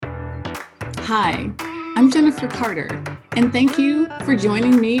Hi, I'm Jennifer Carter, and thank you for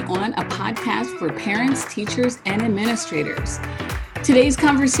joining me on a podcast for parents, teachers, and administrators. Today's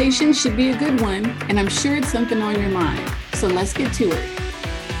conversation should be a good one, and I'm sure it's something on your mind. So let's get to it.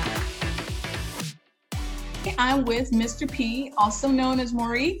 I'm with Mr. P, also known as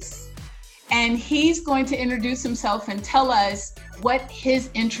Maurice, and he's going to introduce himself and tell us what his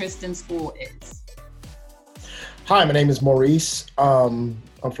interest in school is. Hi, my name is Maurice.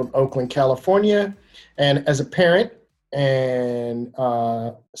 I'm from Oakland, California, and as a parent and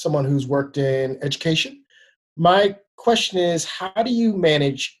someone who's worked in education, my question is, how do you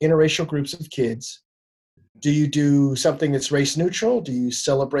manage interracial groups of kids? Do you do something that's race neutral? Do you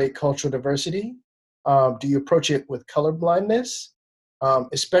celebrate cultural diversity? Do you approach it with colorblindness,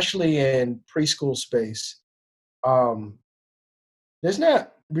 especially in preschool space? There's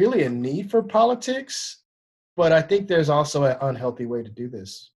not really a need for politics, but I think there's also an unhealthy way to do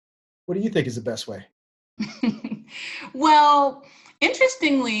this. What do you think is the best way? Well,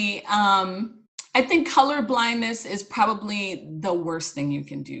 interestingly, I think color blindness is probably the worst thing you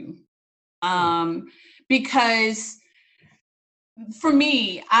can do. Because for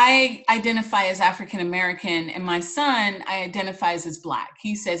me, I identify as African American, and my son identifies as Black.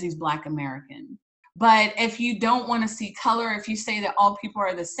 He says he's Black American. But if you don't want to see color, if you say that all people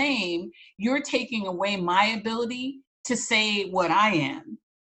are the same, you're taking away my ability to say what I am.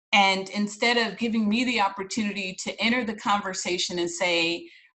 And instead of giving me the opportunity to enter the conversation and say,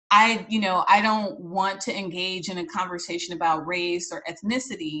 I don't want to engage in a conversation about race or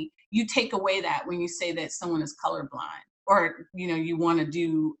ethnicity, you take away that when you say that someone is colorblind, or you want to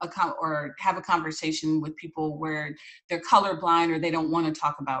do or have a conversation with people where they're colorblind or they don't want to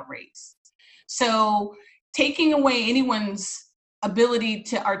talk about race. So taking away anyone's ability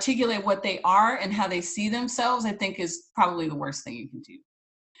to articulate what they are and how they see themselves, I think, is probably the worst thing you can do.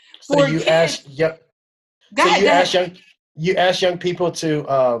 So you ask young people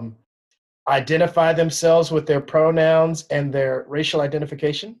to identify themselves with their pronouns and their racial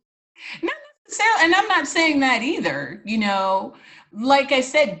identification? Not necessarily, and I'm not saying that either. Like I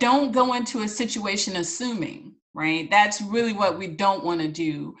said, don't go into a situation assuming, right? That's really what we don't want to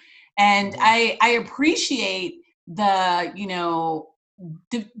do. And I appreciate the,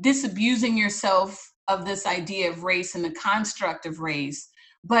 disabusing yourself of this idea of race and the construct of race.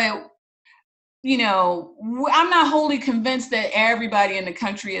 But, I'm not wholly convinced that everybody in the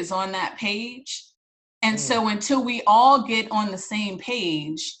country is on that page. And so until we all get on the same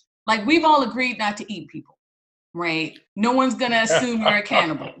page, like we've all agreed not to eat people, right? No one's going to assume you're a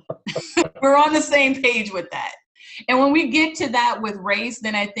cannibal. We're on the same page with that. And when we get to that with race,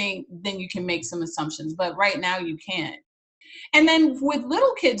 then I think then you can make some assumptions. But right now you can't. And then with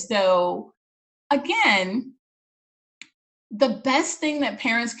little kids, though, again, the best thing that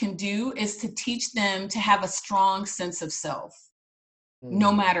parents can do is to teach them to have a strong sense of self,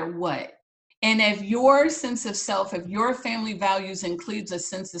 no matter what. And if your sense of self, if your family values includes a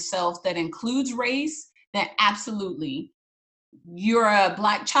sense of self that includes race, then absolutely. You're a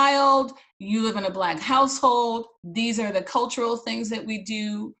Black child, you live in a Black household, these are the cultural things that we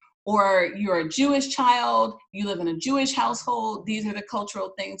do. Or you're a Jewish child, you live in a Jewish household, these are the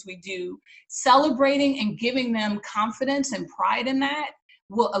cultural things we do. Celebrating and giving them confidence and pride in that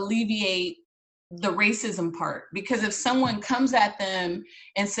will alleviate the racism part. Because if someone comes at them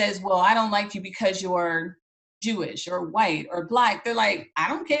and says, well, I don't like you because you're Jewish or white or Black, they're like, I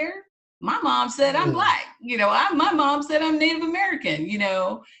don't care. My mom said I'm Black, my mom said I'm Native American,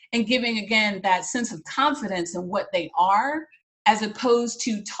 and giving, again, that sense of confidence in what they are, as opposed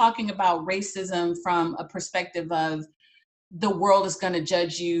to talking about racism from a perspective of the world is going to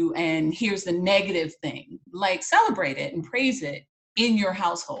judge you and here's the negative thing. Like, celebrate it and praise it in your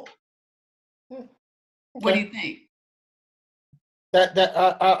household. Okay. What do you think?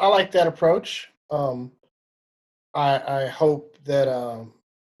 I like that approach. I hope that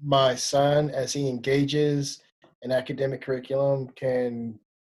my son, as he engages in academic curriculum, can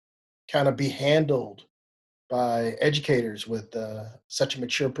kind of be handled by educators with such a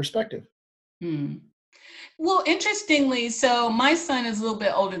mature perspective. Well, interestingly, so my son is a little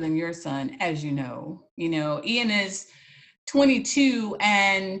bit older than your son, as you know. Ian is 22,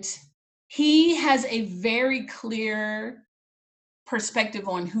 and he has a very clear perspective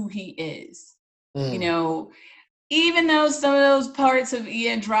on who he is. Even though some of those parts of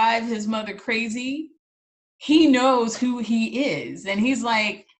Ian drive his mother crazy, he knows who he is. And he's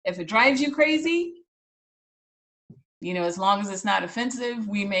like, if it drives you crazy, as long as it's not offensive,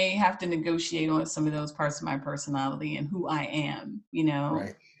 we may have to negotiate on some of those parts of my personality and who I am,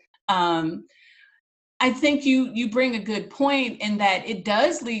 Right. I think you bring a good point in that it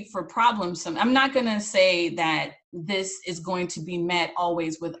does lead for problems. I'm not going to say that this is going to be met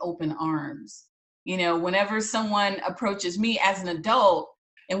always with open arms. You know, whenever someone approaches me as an adult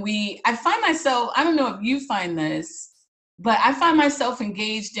and I find myself, I don't know if you find this, but I find myself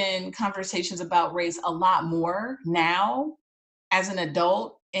engaged in conversations about race a lot more now as an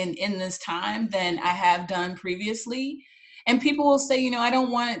adult and in this time than I have done previously. And people will say, I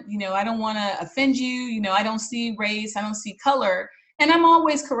don't want to offend you. I don't see race, I don't see color. And I'm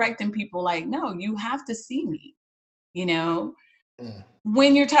always correcting people like, no, you have to see me.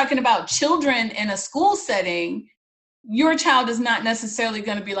 When you're talking about children in a school setting, your child is not necessarily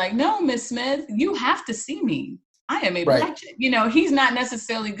going to be like, no, Miss Smith, you have to see me. I am a black child. He's not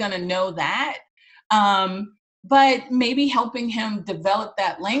necessarily going to know that. But maybe helping him develop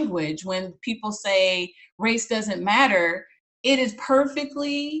that language when people say race doesn't matter, it is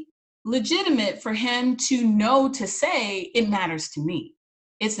perfectly legitimate for him to know to say it matters to me.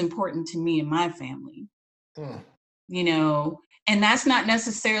 It's important to me and my family. And that's not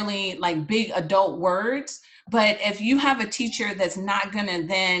necessarily like big adult words, but if you have a teacher that's not going to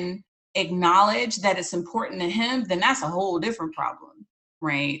then acknowledge that it's important to him, then that's a whole different problem,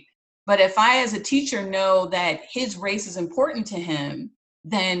 right? But if I, as a teacher, know that his race is important to him,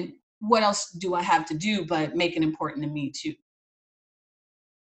 then what else do I have to do but make it important to me too?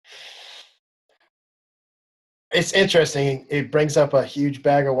 It's interesting. It brings up a huge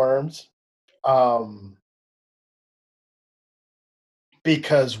bag of worms.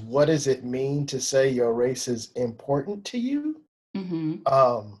 Because what does it mean to say your race is important to you?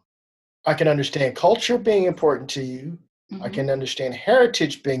 I can understand culture being important to you. I can understand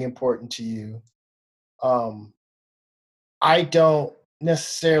heritage being important to you. I don't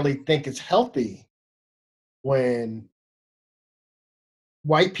necessarily think it's healthy when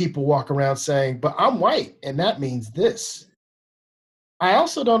white people walk around saying, but I'm white and that means this. I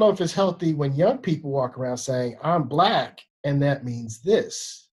also don't know if it's healthy when young people walk around saying, I'm black and that means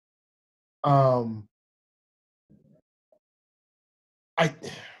this. What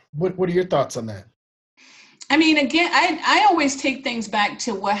are your thoughts on that? I mean, again, I always take things back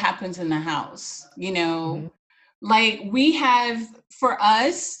to what happens in the house, like we have, for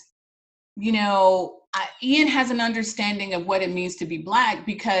us, Ian has an understanding of what it means to be black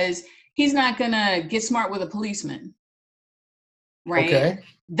because he's not gonna get smart with a policeman, right? Okay.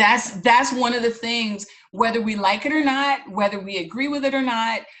 That's one of the things, whether we like it or not, whether we agree with it or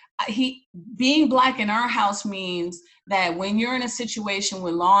not, being black in our house means that when you're in a situation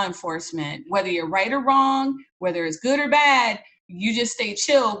with law enforcement, whether you're right or wrong, whether it's good or bad, you just stay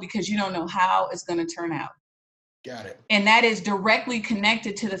chill because you don't know how it's going to turn out. Got it. And that is directly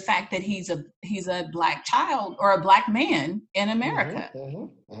connected to the fact that he's a black child or a black man in America.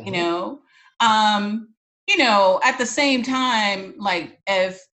 At the same time, like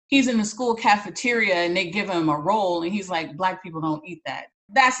if he's in the school cafeteria and they give him a roll and he's like, black people don't eat that.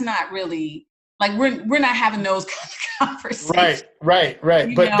 That's not really like we're not having those kind of conversations. Right.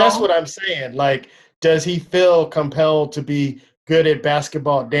 But that's what I'm saying. Like, does he feel compelled to be good at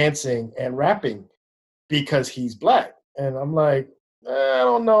basketball, dancing, and rapping because he's black? And I'm like, I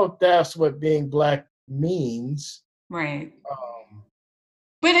don't know if that's what being black means. Right.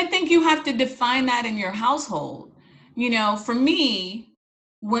 But I think you have to define that in your household. For me,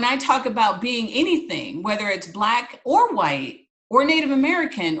 when I talk about being anything, whether it's black or white or Native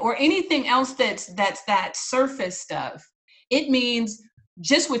American or anything else that's that surface stuff, it means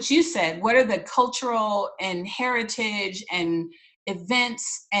just what you said. What are the cultural and heritage and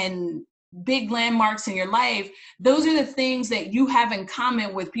events and big landmarks in your life? Those are the things that you have in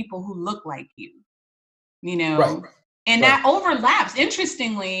common with people who look like you, Right. And that overlaps.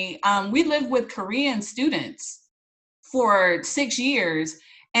 Interestingly, we lived with Korean students for 6 years,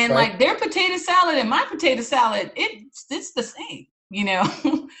 and like their potato salad and my potato salad, it's the same,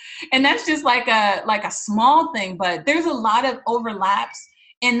 and that's just like a small thing, but there's a lot of overlaps,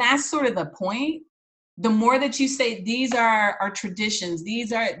 and that's sort of the point. The more that you say these are our traditions,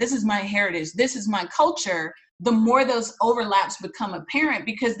 this is my heritage, this is my culture, the more those overlaps become apparent,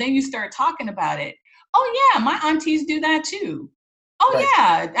 because then you start talking about it. Oh yeah, my aunties do that too. Oh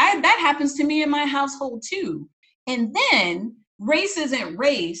yeah, that happens to me in my household too. And then race isn't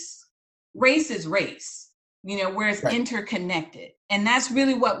race, race is race, where it's interconnected. And that's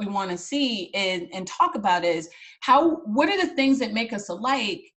really what we want to see and talk about is what are the things that make us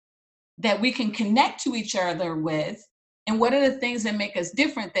alike that we can connect to each other with? And what are the things that make us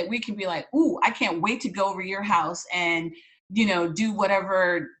different that we can be like, ooh, I can't wait to go over your house and, do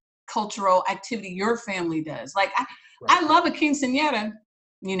whatever cultural activity your family does. Like I love a quinceañera,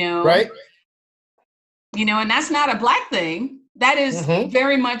 Right. And that's not a Black thing. That is Mm-hmm.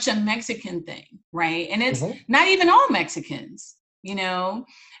 very much a Mexican thing, right? And it's Mm-hmm. not even all Mexicans.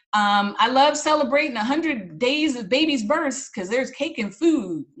 I love celebrating 100 days of baby's births because there's cake and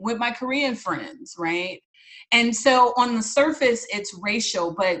food with my Korean friends, right? And so on the surface, it's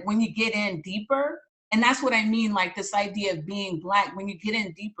racial, but when you get in deeper, and that's what I mean, like this idea of being Black, when you get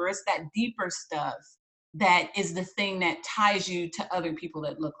in deeper, it's that deeper stuff that is the thing that ties you to other people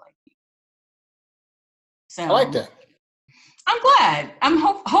that look like you. I like So that. I'm glad.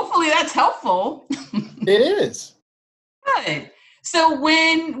 Hopefully that's helpful. It is. Good. So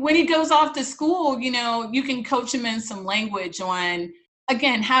when he goes off to school, you can coach him in some language on,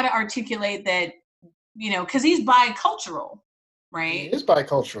 again, how to articulate that, because he's bicultural, He right? is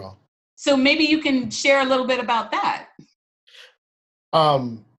bicultural. So maybe you can share a little bit about that.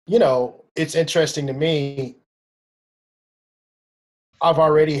 It's interesting to me. I've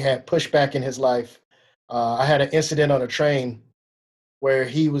already had pushback in his life. I had an incident on a train where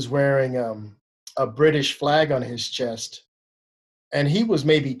he was wearing a British flag on his chest, and he was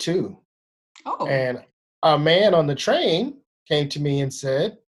maybe 2. Oh. And a man on the train came to me and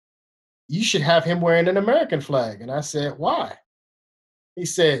said, "You should have him wearing an American flag." And I said, "Why?" He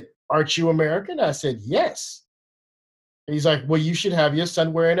said, "Aren't you American?" I said, "Yes." He's like, "Well, you should have your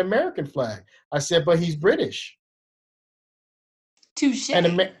son wear an American flag." I said, "But he's British." Touche. And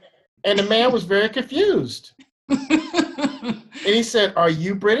the man was very confused. And he said, "Are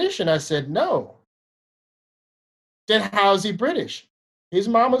you British?" And I said, "No." "Then how is he British?" "His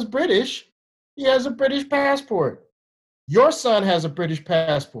mama's British. He has a British passport." "Your son has a British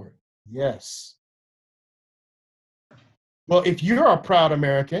passport." "Yes." "Well, if you're a proud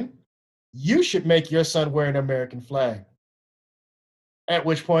American, you should make your son wear an American flag." At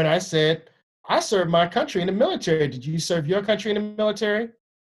which point I said, "I served my country in the military. Did you serve your country in the military?"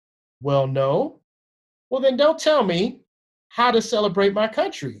 "Well, no." "Well, then don't tell me how to celebrate my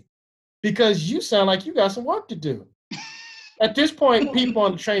country, because you sound like you got some work to do." At this point, people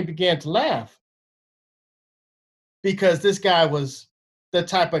on the train began to laugh because this guy was the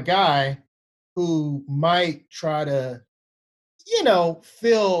type of guy who might try to,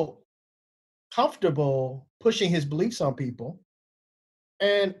 feel comfortable pushing his beliefs on people.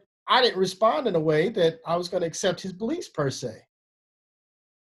 And I didn't respond in a way that I was going to accept his beliefs per se.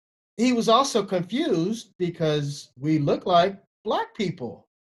 He was also confused because we look like Black people.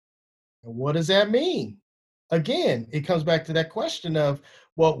 And what does that mean? Again, it comes back to that question of,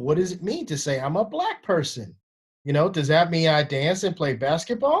 well, what does it mean to say I'm a Black person? Does that mean I dance and play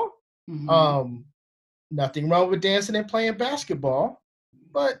basketball? Mm-hmm. Um, Nothing wrong with dancing and playing basketball,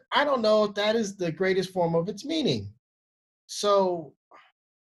 but I don't know if that is the greatest form of its meaning. So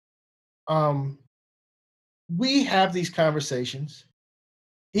um, we have these conversations.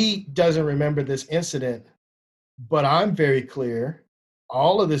 He doesn't remember this incident, but I'm very clear.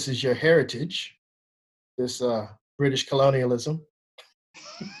 All of this is your heritage, this British colonialism.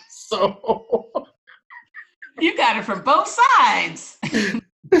 So You got it from both sides.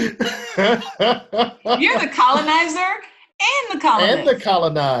 You're the colonizer and the and the colonist.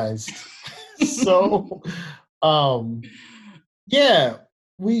 colonized. So yeah,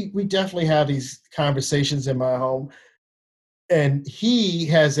 we definitely have these conversations in my home, and he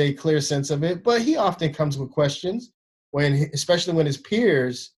has a clear sense of it, but he often comes with questions especially when his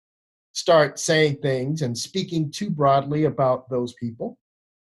peers start saying things and speaking too broadly about those people.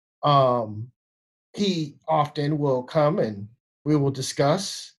 um he often will come and we will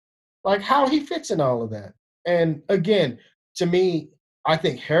discuss like how he fits in all of that. And again, to me, I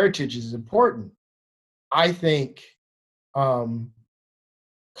think heritage is important. I think um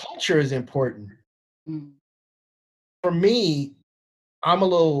culture is important. Mm. For me, I'm a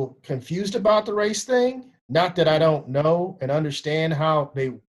little confused about the race thing. Not that I don't know and understand how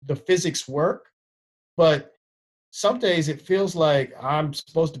the physics work, but some days it feels like I'm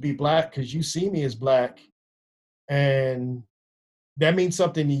supposed to be Black because you see me as Black, and that means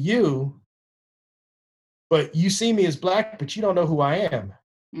something to you, but you see me as Black, but you don't know who I am.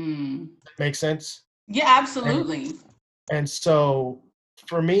 Mm. Make sense? Yeah, And absolutely. and so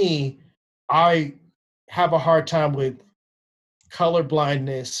for me, I have a hard time with color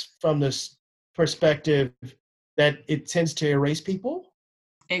blindness from this perspective that it tends to erase people.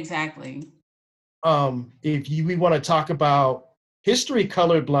 Exactly. If we want to talk about history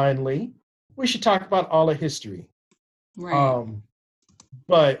colored blindly, we should talk about all of history. Right. Um,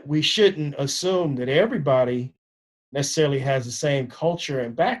 but we shouldn't assume that everybody necessarily has the same culture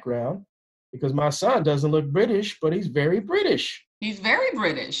and background, because my son doesn't look British, but he's very British. He's very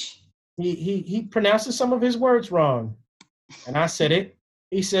British. He pronounces some of his words wrong, and I said it.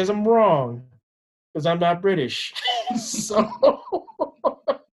 He says I'm wrong. because I'm not British. So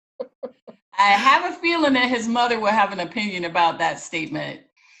I have a feeling that his mother will have an opinion about that statement,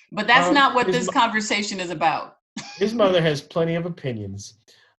 but that's not what this conversation is about. His mother has plenty of opinions.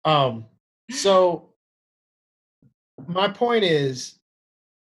 So my point is,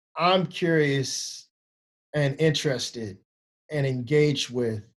 I'm curious and interested and engaged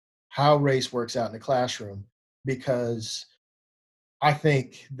with how race works out in the classroom because I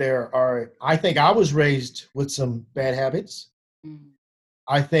think I was raised with some bad habits. Mm.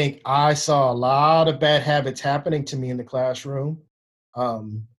 I think I saw a lot of bad habits happening to me in the classroom,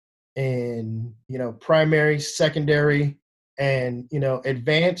 um, in primary, secondary, and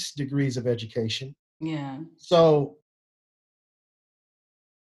advanced degrees of education. Yeah. So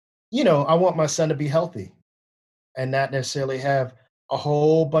I want my son to be healthy and not necessarily have a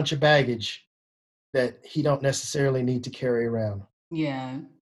whole bunch of baggage that he don't necessarily need to carry around. Yeah.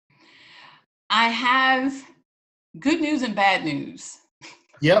 I have good news and bad news.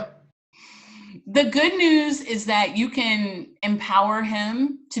 Yep. The good news is that you can empower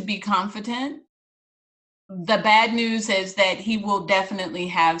him to be confident. The bad news is that he will definitely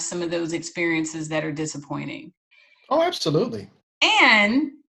have some of those experiences that are disappointing. Oh, absolutely.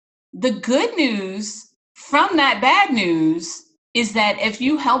 And the good news from that bad news is that if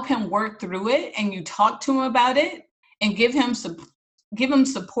you help him work through it and you talk to him about it and give him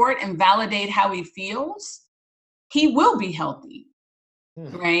support and validate how he feels, he will be healthy.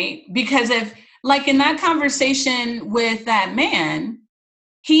 Right? Because if, like in that conversation with that man,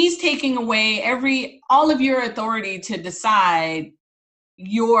 he's taking away all of your authority to decide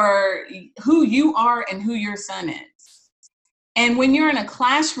who you are and who your son is. And when you're in a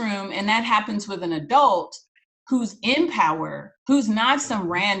classroom and that happens with an adult who's in power, who's not some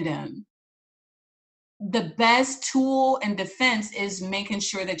random, the best tool and defense is making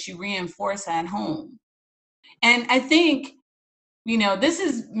sure that you reinforce at home. And I think, this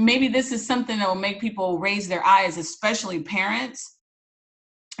is something that will make people raise their eyes, especially parents.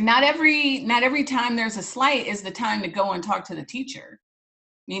 Not every time there's a slight is the time to go and talk to the teacher.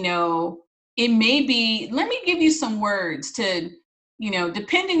 It may be, let me give you some words to,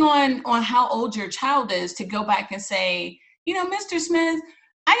 depending on how old your child is, to go back and say, Mr. Smith,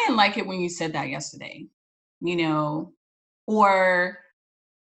 I didn't like it when you said that yesterday, or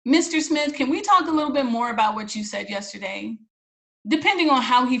Mr. Smith, can we talk a little bit more about what you said yesterday? Depending on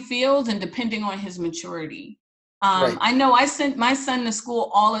how he feels and depending on his maturity. Right. I know I sent my son to school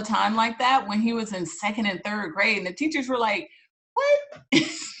all the time like that when he was in second and third grade, and the teachers were like, what?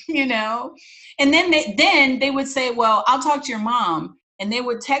 And then they would say, well, I'll talk to your mom. And they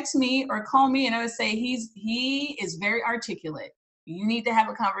would text me or call me, and I would say, he is very articulate. You need to have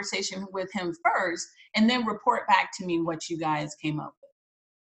a conversation with him first and then report back to me what you guys came up with.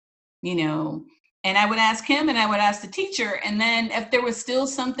 And I would ask him and I would ask the teacher. And then if there was still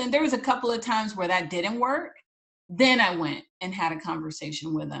something, there was a couple of times where that didn't work. Then I went and had a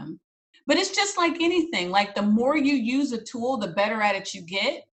conversation with him. But it's just like anything. Like the more you use a tool, the better at it you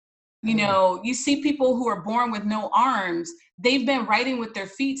get. You see people who are born with no arms. They've been writing with their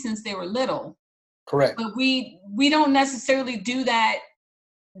feet since they were little. Correct. But we don't necessarily do that,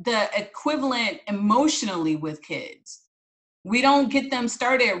 the equivalent emotionally with kids. We don't get them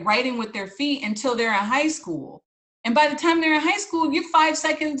started writing with their feet until they're in high school. And by the time they're in high school, you're 5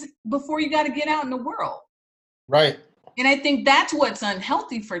 seconds before you got to get out in the world. Right. And I think that's what's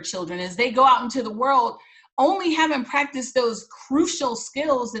unhealthy for children is they go out into the world only having practiced those crucial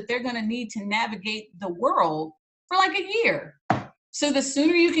skills that they're going to need to navigate the world for like a year. So the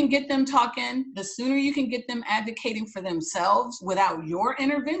sooner you can get them talking, the sooner you can get them advocating for themselves without your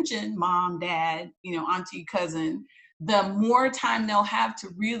intervention, mom, dad, auntie, cousin, the more time they'll have to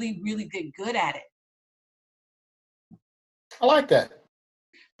really, really get good at it. I like that.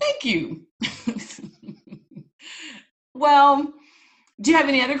 Thank you. Well, do you have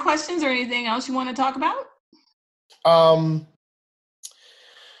any other questions or anything else you want to talk about?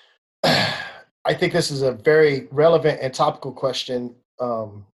 I think this is a very relevant and topical question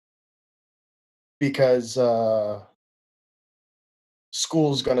because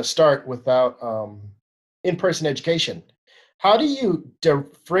school's going to start without in-person education. How do you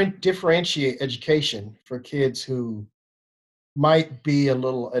differentiate education for kids who might be a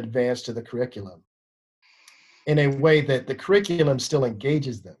little advanced to the curriculum in a way that the curriculum still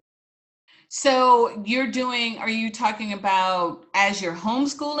engages them? So are you talking about as you're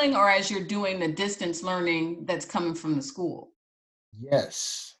homeschooling or as you're doing the distance learning that's coming from the school?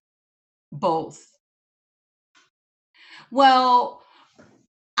 Yes. Both. Well,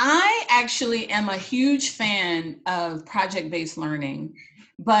 I actually am a huge fan of project-based learning,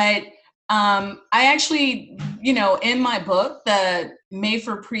 but I actually, in my book, the Made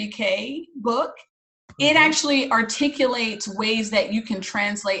for Pre-K book, it actually articulates ways that you can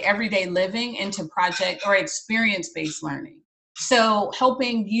translate everyday living into project or experience-based learning. So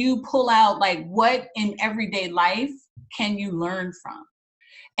helping you pull out like what in everyday life can you learn from?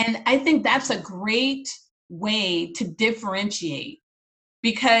 And I think that's a great way to differentiate,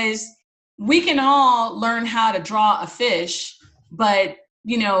 because we can all learn how to draw a fish, but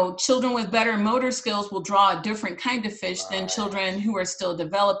children with better motor skills will draw a different kind of fish than children who are still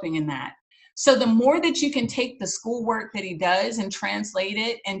developing in that. So the more that you can take the schoolwork that he does and translate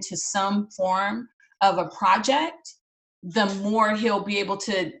it into some form of a project, the more he'll be able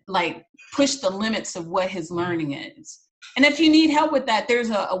to like push the limits of what his learning is. And if you need help with that, there's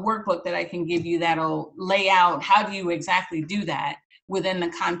a workbook that I can give you that'll lay out how do you exactly do that within the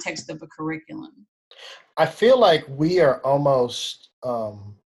context of a curriculum. I feel like we are almost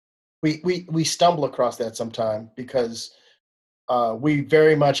we stumble across that sometime because we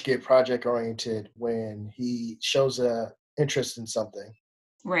very much get project oriented when he shows a interest in something.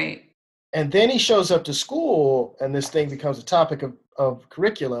 Right. And then he shows up to school and this thing becomes a topic of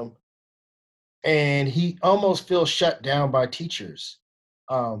curriculum, and he almost feels shut down by teachers.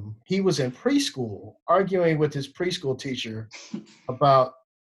 He was in preschool arguing with his preschool teacher about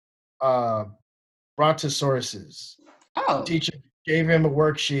brontosauruses. The Oh. teacher gave him a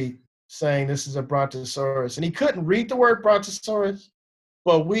worksheet saying this is a brontosaurus, and he couldn't read the word brontosaurus,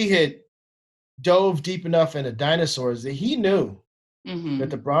 but we had dove deep enough into dinosaurs that he knew that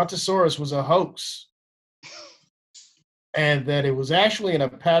the brontosaurus was a hoax and that it was actually an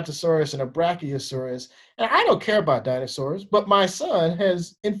apatosaurus and a brachiosaurus. And I don't care about dinosaurs, but my son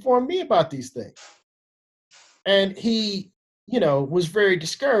has informed me about these things. And he, was very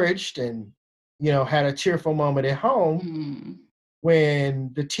discouraged and, had a tearful moment at home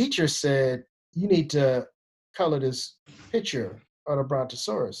when the teacher said, you need to color this picture of the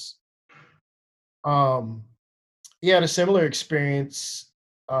brontosaurus. He had a similar experience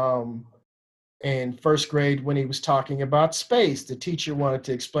in first grade when he was talking about space. The teacher wanted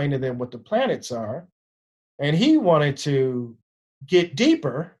to explain to them what the planets are, and he wanted to get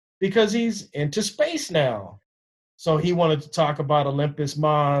deeper because he's into space now. So he wanted to talk about Olympus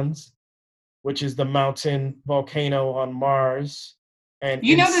Mons, which is the mountain volcano on Mars. And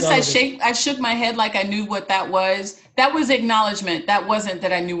you notice I shook my head like I knew what that was. That was acknowledgement. That wasn't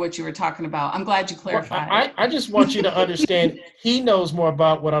that I knew what you were talking about. I'm glad you clarified. Well, I just want you to understand he knows more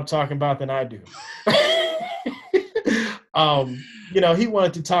about what I'm talking about than I do. He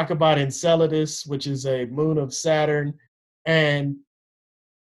wanted to talk about Enceladus, which is a moon of Saturn, and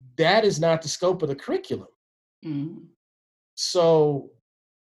that is not the scope of the curriculum. So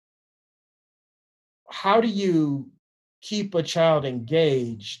how do you keep a child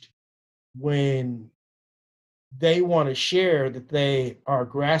engaged when they want to share that they are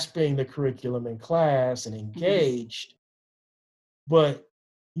grasping the curriculum in class and engaged, but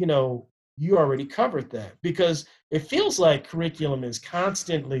you already covered that? Because it feels like curriculum is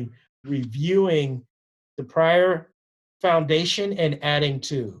constantly reviewing the prior foundation and adding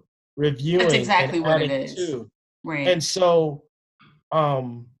to, reviewing. That's exactly and what adding it is. to. Right. And so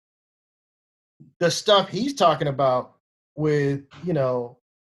the stuff he's talking about with,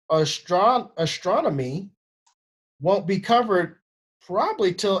 astronomy won't be covered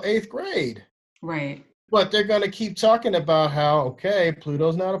probably till 8th grade. Right. But they're going to keep talking about how, okay,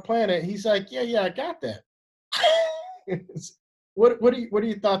 Pluto's not a planet. He's like, yeah, I got that. What are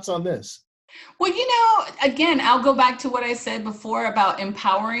your thoughts on this? Well, again, I'll go back to what I said before about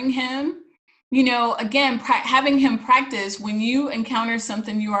empowering him. Again, having him practice when you encounter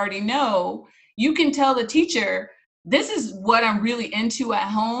something you already know, you can tell the teacher, this is what I'm really into at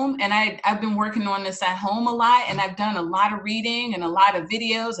home. And I've been working on this at home a lot. And I've done a lot of reading and a lot of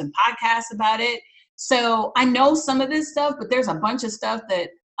videos and podcasts about it. So I know some of this stuff, but there's a bunch of stuff that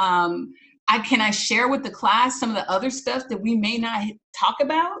I share with the class, some of the other stuff that we may not talk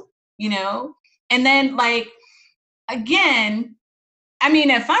about, And then again,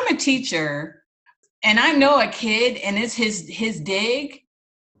 if I'm a teacher and I know a kid and it's his dig,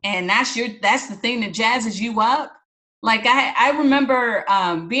 and that's the thing that jazzes you up. Like I remember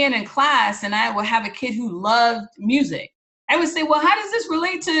being in class and I would have a kid who loved music. I would say, well, how does this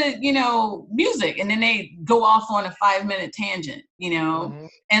relate to, music? And then they go off on a 5-minute tangent,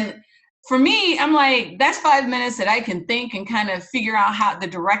 And for me, I'm like, that's 5 minutes that I can think and kind of figure out how the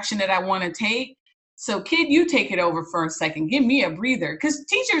direction that I want to take. So kid, you take it over for a second. Give me a breather, because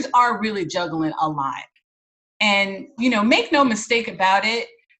teachers are really juggling a lot. And, make no mistake about it.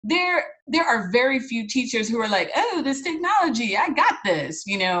 There are very few teachers who are like, oh, this technology, I got this,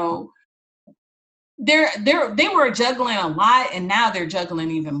 they were juggling a lot, and now they're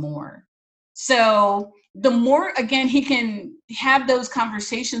juggling even more. So the more, again, he can have those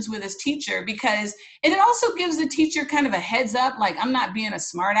conversations with his teacher, because, and it also gives the teacher kind of a heads up, like, I'm not being a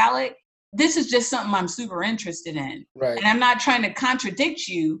smart aleck. This is just something I'm super interested in. Right. And I'm not trying to contradict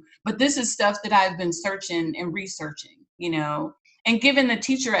you, but this is stuff that I've been searching and researching, and giving the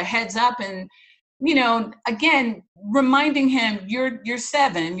teacher a heads up, and, again, reminding him, you're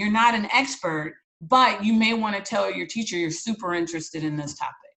 7, you're not an expert, but you may want to tell your teacher you're super interested in this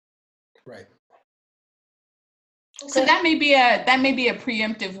topic. Right. Okay. So that may be a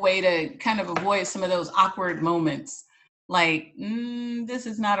preemptive way to kind of avoid some of those awkward moments. Like, this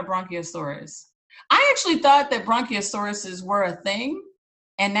is not a Bronchiosaurus. I actually thought that Bronchiosauruses were a thing,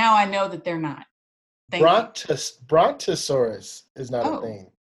 and now I know that they're not. Brontosaurus is not a thing.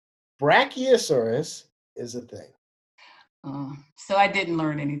 Brachiosaurus is a thing. Oh, so I didn't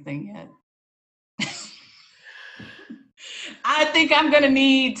learn anything yet. I think I'm going to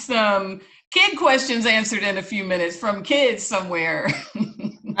need some kid questions answered in a few minutes from kids somewhere.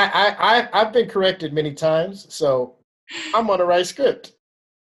 I've been corrected many times, so I'm on the right script.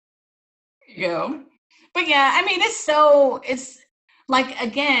 There you go. But yeah, I mean, it's like,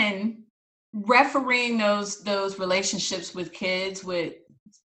 again, refereeing those relationships with kids, with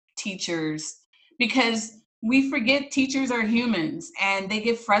teachers, because we forget teachers are humans and they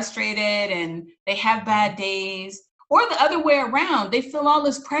get frustrated and they have bad days, or the other way around. They feel all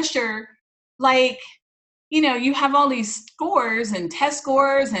this pressure, like, you have all these scores and test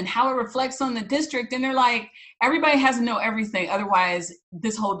scores and how it reflects on the district. And they're like, everybody has to know everything. Otherwise,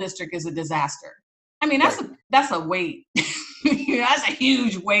 this whole district is a disaster. I mean, that's a weight. That's a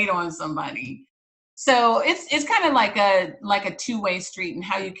huge weight on somebody. So it's kind of like a two-way street, and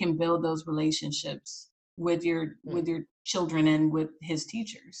how you can build those relationships with your children and with his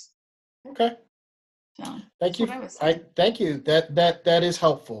teachers. Okay. So thank you. Thank you. That is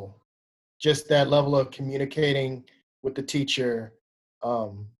helpful. Just that level of communicating with the teacher.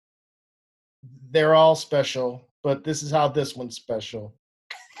 They're all special, but this is how this one's special.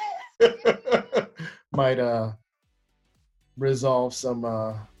 Might resolve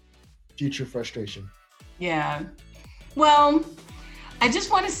some future frustration. Yeah. Well, I just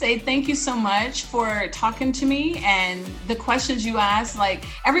want to say thank you so much for talking to me, and the questions you asked. Like,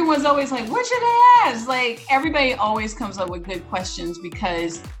 everyone's always like, what should I ask? Like, everybody always comes up with good questions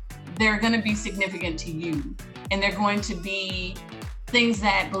because they're going to be significant to you, and they're going to be things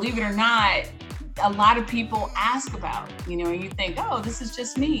that, believe it or not, a lot of people ask about, and you think, oh, this is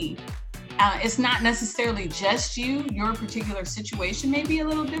just me. It's not necessarily just you. Your particular situation may be a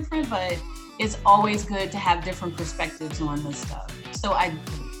little different, but it's always good to have different perspectives on this stuff. So I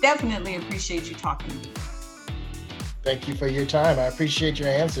definitely appreciate you talking to me. Thank you for your time. I appreciate your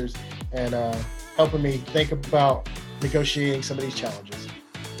answers and helping me think about negotiating some of these challenges.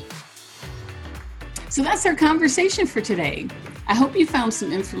 So that's our conversation for today. I hope you found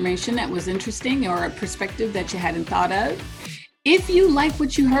some information that was interesting, or a perspective that you hadn't thought of. If you like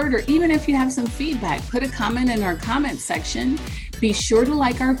what you heard, or even if you have some feedback, put a comment in our comment section. Be sure to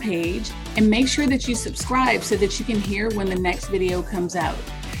like our page and make sure that you subscribe so that you can hear when the next video comes out.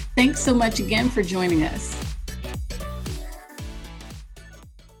 Thanks so much again for joining us.